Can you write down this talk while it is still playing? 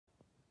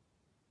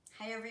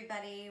Hi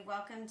everybody,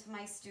 welcome to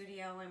my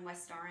studio in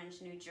West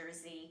Orange, New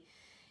Jersey.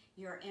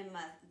 You're in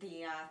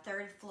the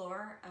third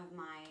floor of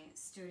my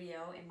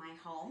studio in my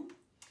home.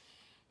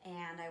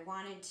 And I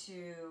wanted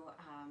to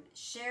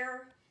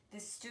share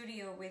this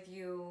studio with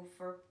you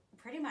for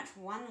pretty much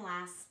one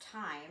last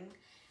time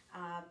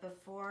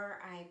before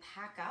I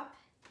pack up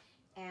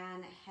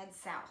and head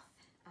south.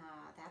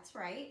 That's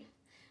right,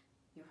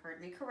 you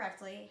heard me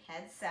correctly,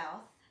 head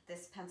south.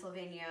 This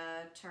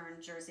Pennsylvania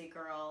turned Jersey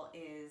girl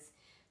is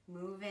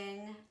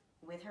moving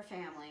with her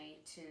family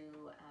to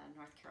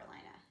North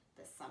Carolina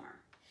this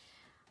summer.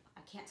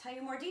 I can't tell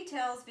you more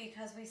details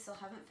because we still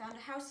haven't found a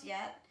house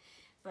yet,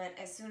 but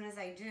as soon as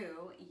I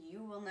do,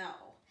 you will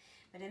know.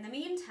 But in the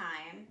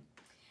meantime,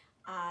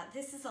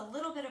 this is a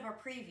little bit of a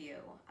preview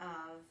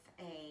of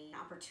an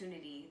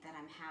opportunity that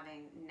I'm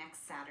having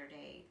next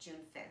Saturday,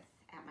 June 5th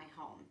at my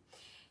home.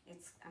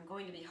 I'm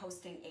going to be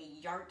hosting a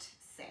yart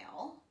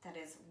sale, that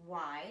is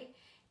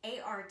Y-A-R-T-D,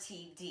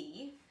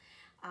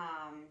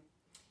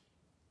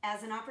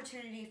 as an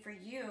opportunity for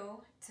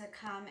you to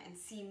come and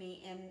see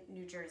me in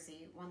New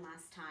Jersey one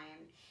last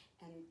time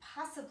and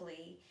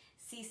possibly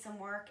see some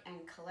work and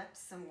collect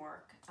some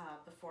work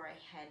before I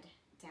head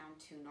down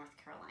to North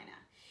Carolina.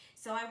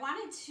 So I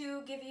wanted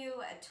to give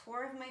you a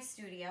tour of my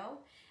studio.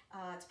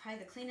 It's probably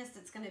the cleanest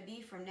it's going to be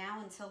from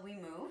now until we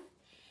move.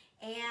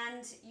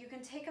 And you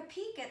can take a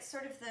peek at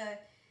sort of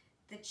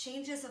the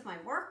changes of my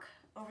work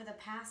over the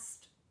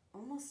past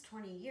almost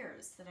 20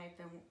 years that I've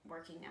been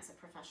working as a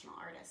professional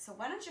artist. So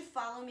why don't you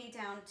follow me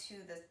down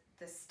to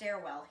the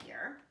stairwell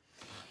here,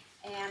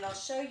 and I'll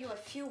show you a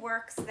few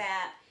works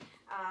that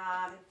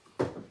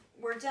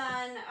were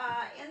done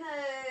in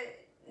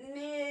the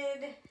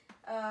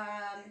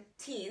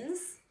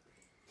mid-teens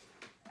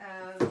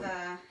of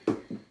the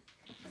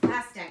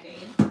past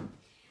decade,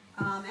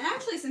 and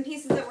actually some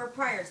pieces that were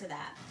prior to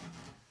that.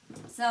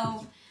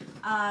 So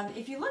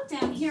if you look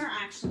down here,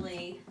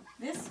 actually,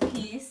 this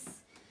piece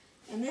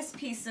and this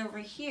piece over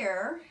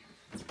here,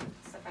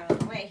 step out of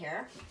the way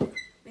here,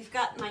 we've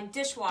got my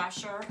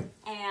dishwasher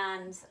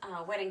and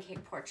wedding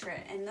cake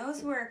portrait, and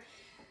those were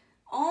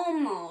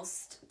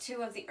almost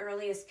two of the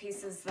earliest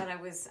pieces that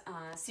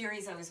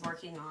series I was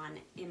working on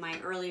in my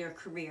earlier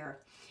career.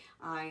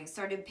 I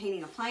started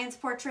painting appliance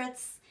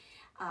portraits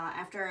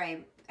after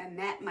I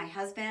met my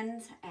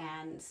husband,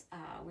 and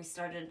I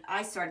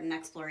started an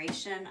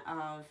exploration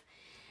of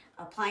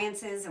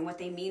appliances and what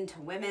they mean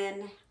to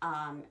women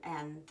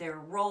and their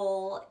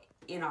role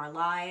in our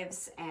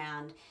lives,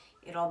 and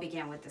it all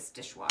began with this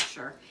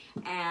dishwasher.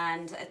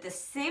 And at the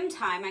same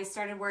time, I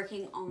started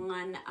working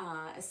on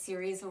a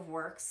series of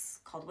works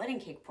called Wedding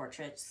Cake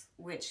Portraits,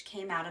 which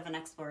came out of an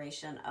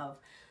exploration of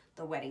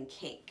the wedding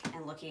cake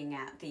and looking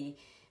at the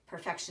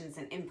perfections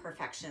and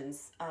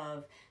imperfections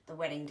of the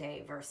wedding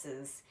day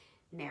versus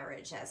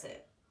marriage as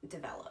it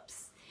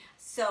develops.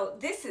 So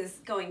this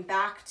is going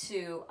back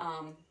to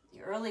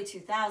the early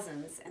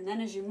 2000s, and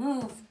then as you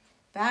move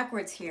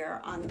backwards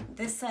here on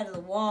this side of the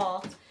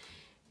wall,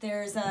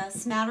 there's a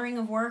smattering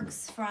of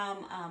works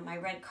from my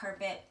red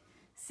carpet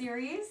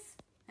series.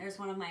 There's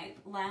one of my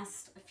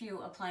last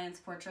few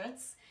appliance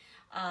portraits.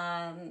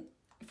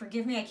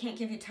 Forgive me, I can't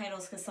give you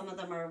titles because some of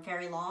them are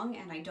very long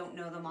and I don't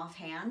know them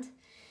offhand.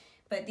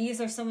 But these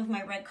are some of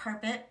my red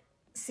carpet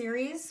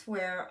series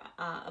where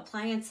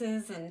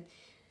appliances and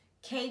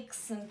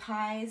cakes and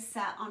pies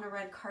sat on a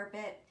red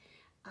carpet.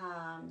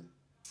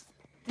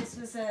 This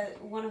was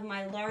one of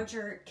my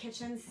larger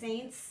kitchen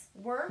saints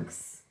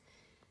works.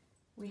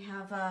 We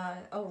have,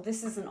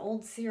 this is an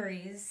old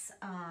series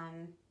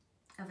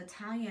of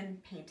Italian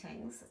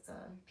paintings. It's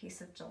a piece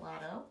of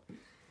gelato.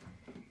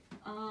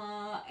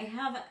 I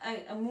have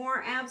a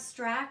more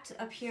abstract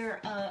up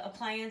here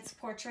appliance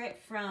portrait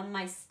from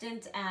my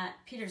stint at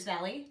Peters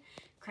Valley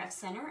Craft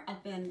Center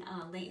up in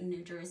Layton,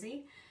 New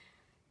Jersey.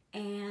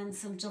 And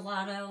some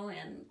gelato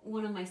and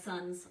one of my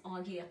sons,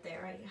 Augie, up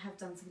there. I have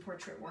done some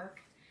portrait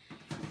work.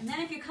 And then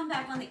if you come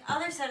back on the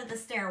other side of the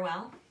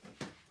stairwell,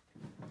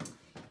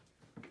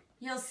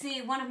 you'll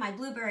see one of my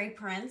blueberry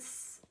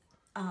prints.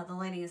 The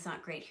lighting is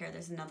not great here.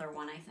 There's another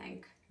one, I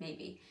think,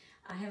 maybe.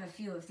 I have a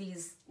few of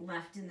these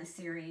left in the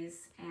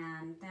series.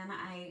 And then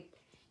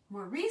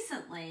more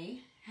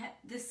recently,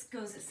 this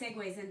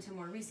segues into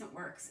more recent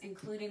works,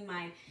 including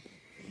my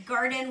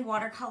garden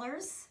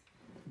watercolors.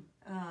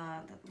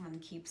 That one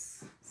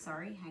keeps,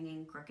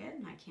 hanging crooked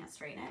and I can't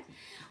straighten it.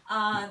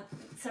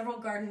 Several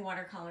garden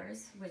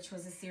watercolors, which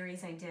was a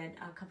series I did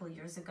a couple of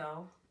years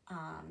ago,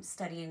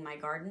 studying my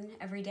garden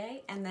every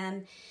day. And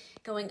then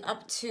going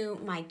up to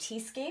my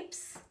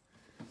teascapes.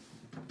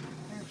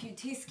 There are a few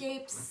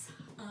teascapes,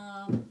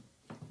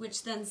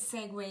 which then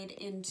segued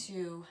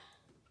into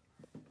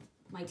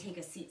my Take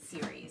a Seat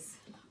series.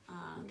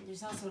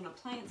 There's also an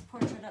appliance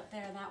portrait up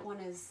there.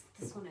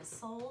 This one is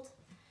sold.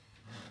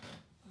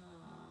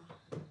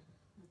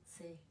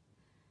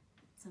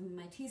 Some of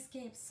my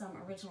teascapes, some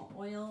original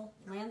oil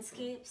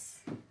landscapes.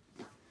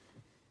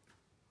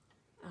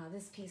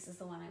 This piece is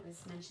the one I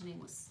was mentioning.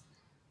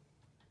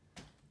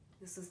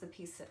 This is the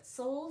piece that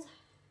sold.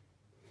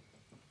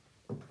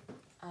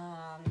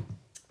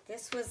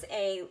 This was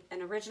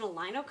an original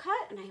lino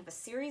cut, and I have a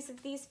series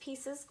of these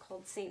pieces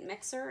called Saint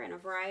Mixer in a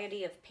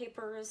variety of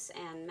papers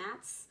and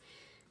mats.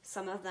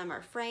 Some of them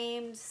are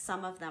framed,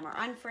 some of them are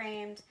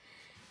unframed.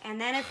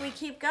 And then if we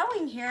keep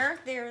going here,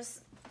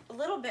 there's a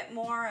little bit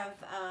more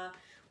of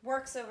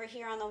works over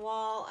here on the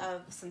wall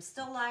of some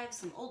still lifes,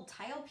 some old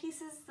tile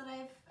pieces that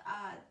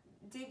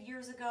I've did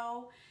years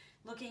ago,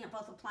 looking at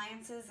both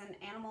appliances and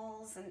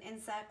animals and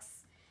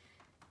insects.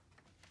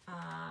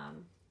 A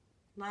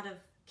lot of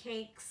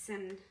cakes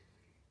and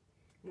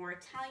more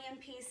Italian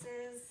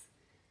pieces.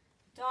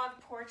 Dog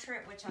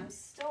portrait, which I'm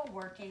still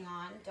working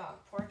on, dog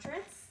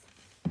portraits.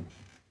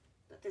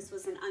 But this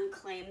was an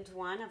unclaimed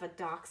one of a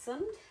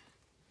dachshund.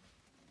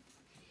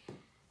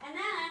 And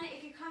then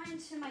if you come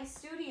into my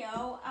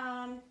studio,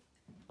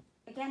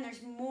 again,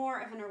 there's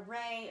more of an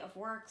array of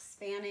works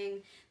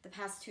spanning the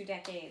past 2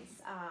 decades.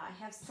 I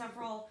have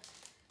several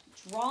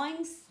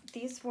drawings.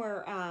 These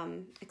were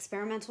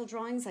experimental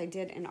drawings I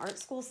did in art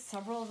school.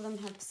 Several of them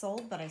have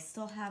sold, but I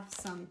still have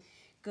some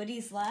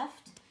goodies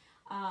left.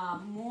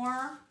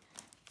 More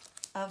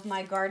of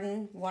my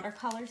garden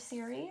watercolor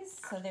series.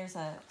 So there's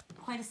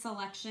quite a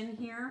selection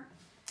here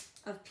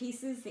of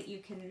pieces that you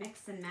can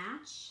mix and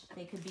match.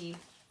 They could be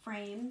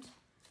framed.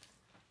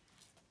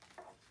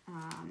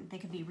 They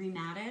could be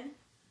rematted.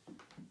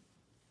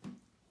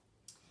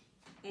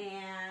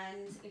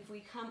 And if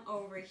we come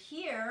over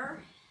here,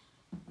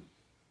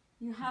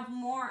 you have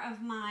more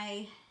of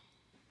my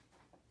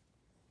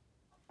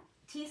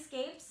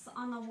Teascapes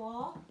on the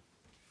wall,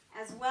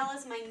 as well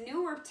as my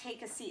newer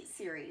Take a Seat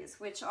series,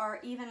 which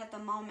are, even at the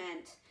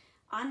moment,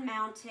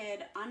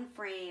 unmounted,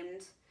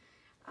 unframed.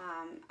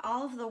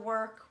 All of the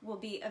work will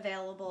be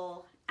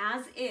available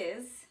as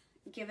is.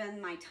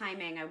 Given my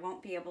timing, I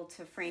won't be able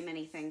to frame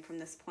anything from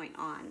this point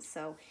on,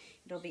 so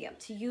it'll be up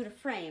to you to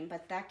frame,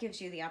 but that gives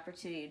you the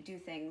opportunity to do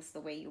things the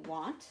way you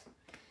want.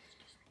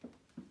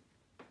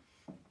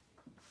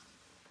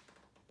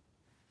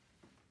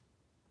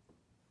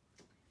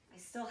 I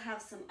still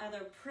have some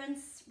other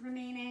prints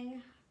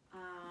remaining.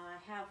 I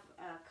have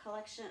a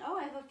collection. Oh,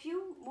 I have a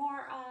few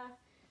more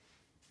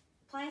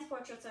appliance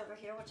portraits over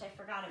here, which I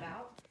forgot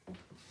about.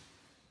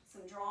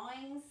 Some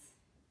drawings.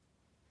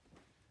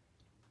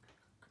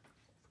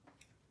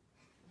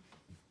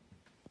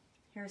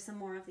 Here are some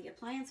more of the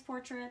appliance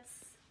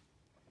portraits,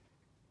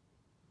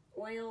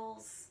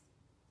 oils,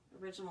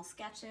 original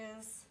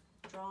sketches,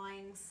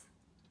 drawings.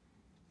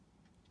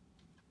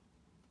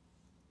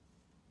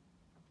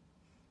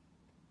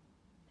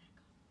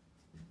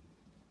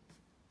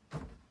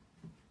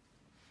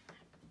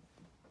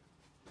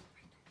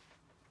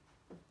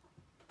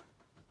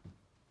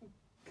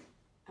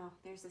 Oh,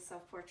 there's a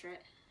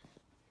self-portrait.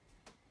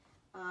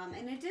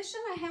 In addition,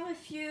 I have a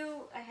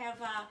few,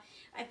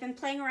 I've been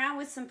playing around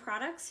with some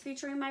products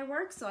featuring my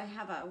work, so I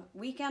have a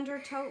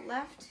Weekender tote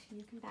left.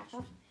 You can back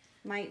up.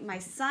 My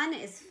son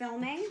is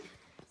filming,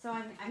 so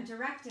I'm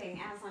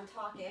directing as I'm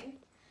talking.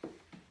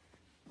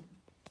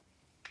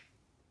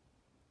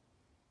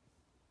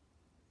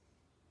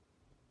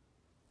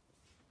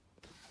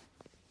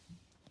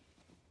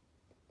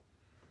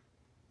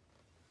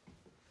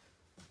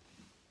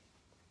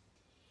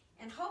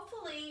 And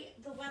hopefully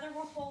the weather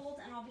will hold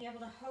and I'll be able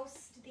to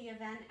host the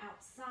event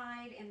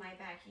outside in my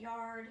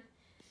backyard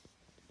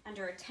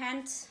under a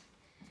tent.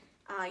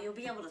 You'll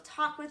be able to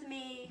talk with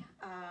me.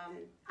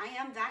 I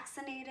am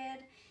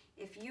vaccinated.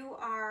 If you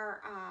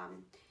are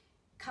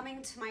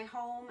coming to my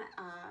home,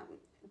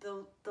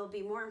 there'll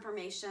be more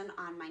information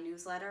on my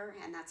newsletter,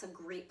 and that's a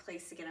great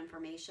place to get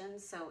information.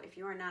 So if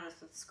you are not a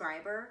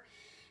subscriber,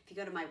 if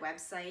you go to my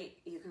website,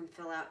 you can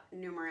fill out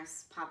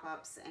numerous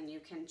pop-ups and you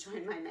can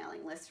join my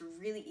mailing list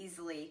really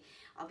easily.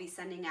 I'll be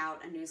sending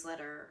out a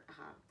newsletter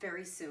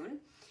very soon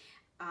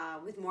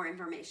with more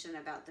information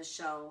about the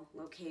show,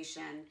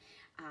 location,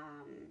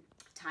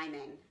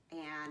 timing,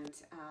 and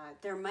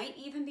there might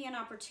even be an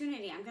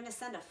opportunity. I'm going to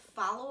send a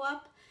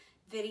follow-up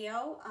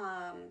video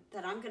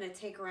that I'm going to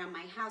take around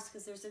my house,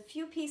 because there's a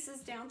few pieces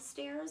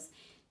downstairs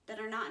that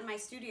are not in my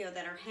studio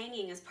that are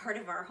hanging as part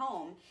of our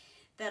home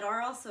that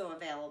are also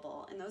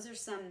available, and those are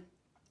some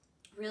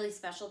really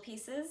special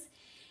pieces.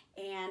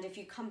 And if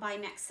you come by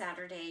next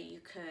Saturday, you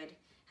could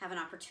have an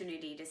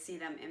opportunity to see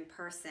them in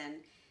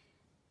person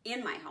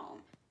in my home.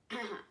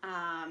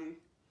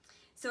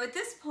 So at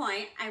this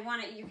point,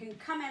 you can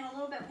come in a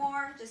little bit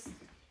more, just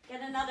get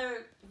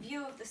another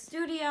view of the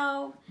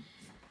studio.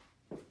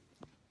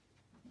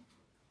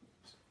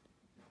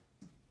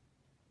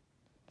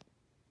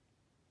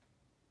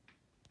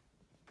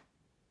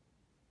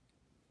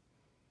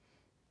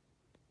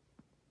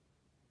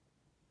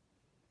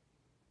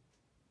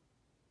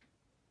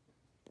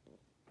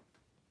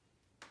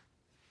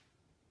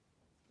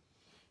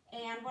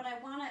 And what I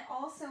want to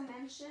also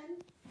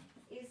mention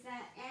is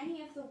that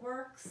any of the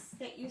works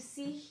that you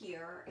see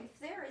here, if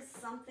there is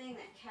something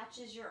that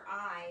catches your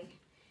eye,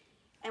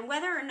 and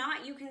whether or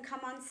not you can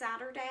come on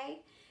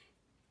Saturday,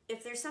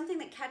 if there's something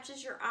that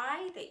catches your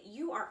eye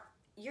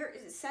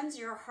that sends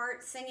your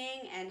heart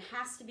singing and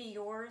has to be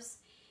yours,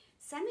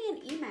 send me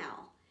an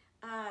email.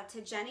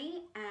 to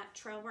Jennie at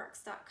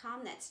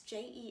trailworks.com. That's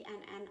JENNIE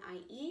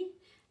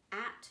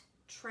at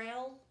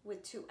trail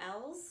with 2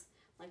 L's,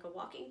 like a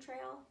walking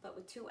trail, but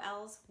with 2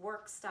 L's,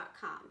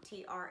 works.com,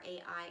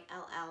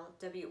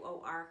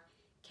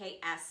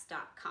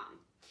 TRAILWORKS.com.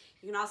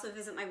 You can also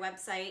visit my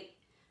website,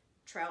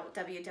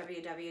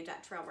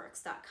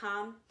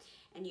 www.trailworks.com,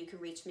 and you can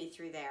reach me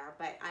through there.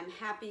 But I'm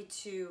happy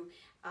to,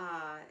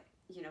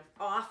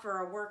 offer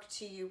a work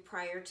to you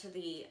prior to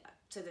the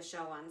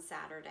show on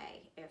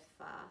Saturday if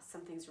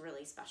something's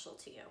really special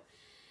to you.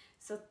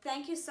 So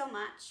thank you so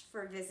much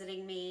for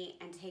visiting me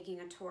and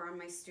taking a tour on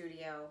my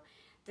studio.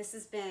 This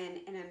has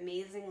been an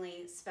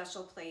amazingly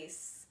special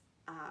place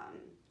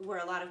where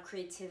a lot of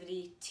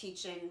creativity,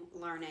 teaching,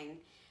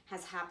 learning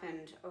has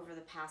happened over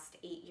the past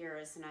 8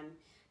 years, and I'm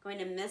going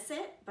to miss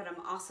it, but I'm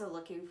also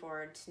looking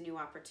forward to new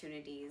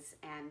opportunities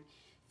and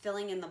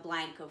filling in the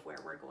blank of where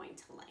we're going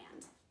to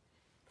land.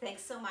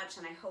 Thanks so much,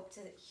 and I hope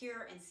to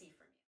hear and see from you.